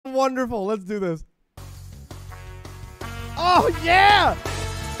Wonderful. Let's do this. Oh, yeah!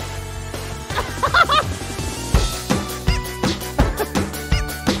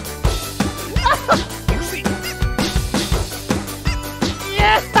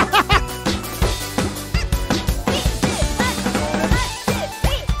 Yeah!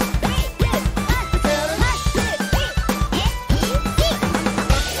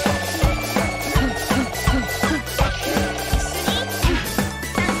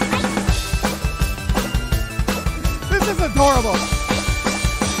 This is adorable.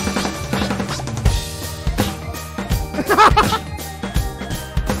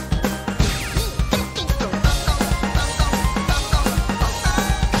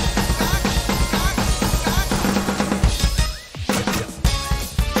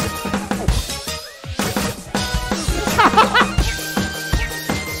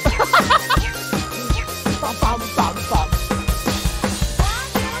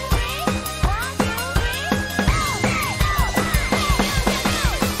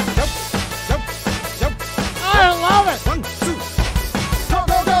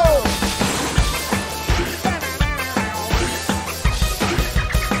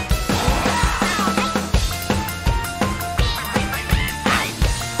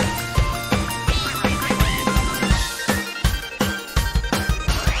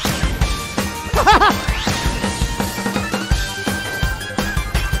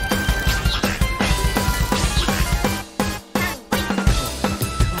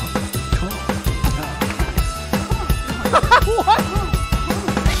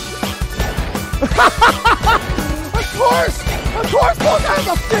 Of course, both has a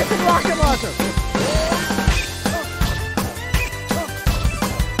freaking rocket launcher.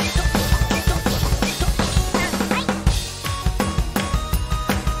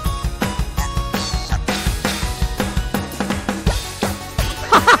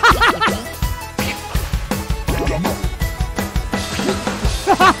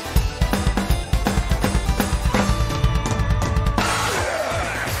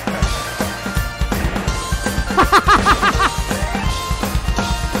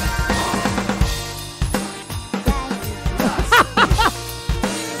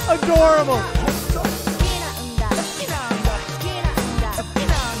 Adorable.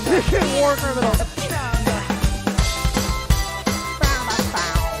 War criminal.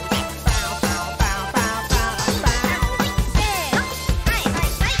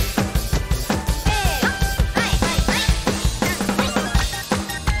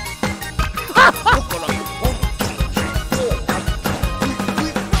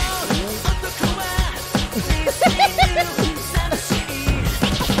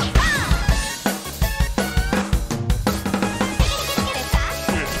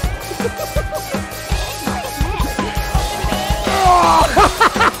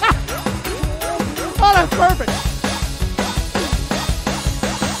 Oh, that's perfect.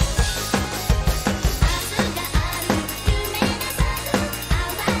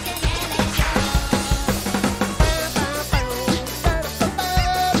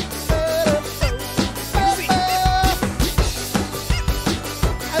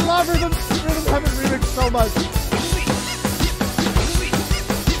 I love Rhythm Heaven Remix so much.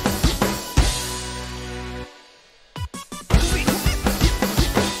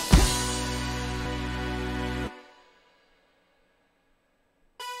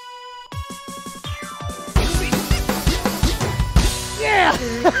 Yeah!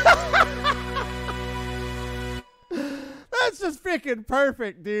 That's just freaking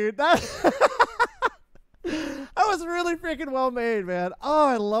perfect, dude. That was really freaking well made, man. Oh,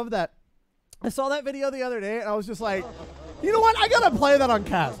 I love that. I saw that video the other day, and I was just like, you know what? I gotta play that on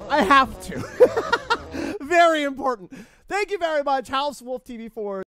cast. I have to. Very important. Thank you very much, House Wolf TV 4.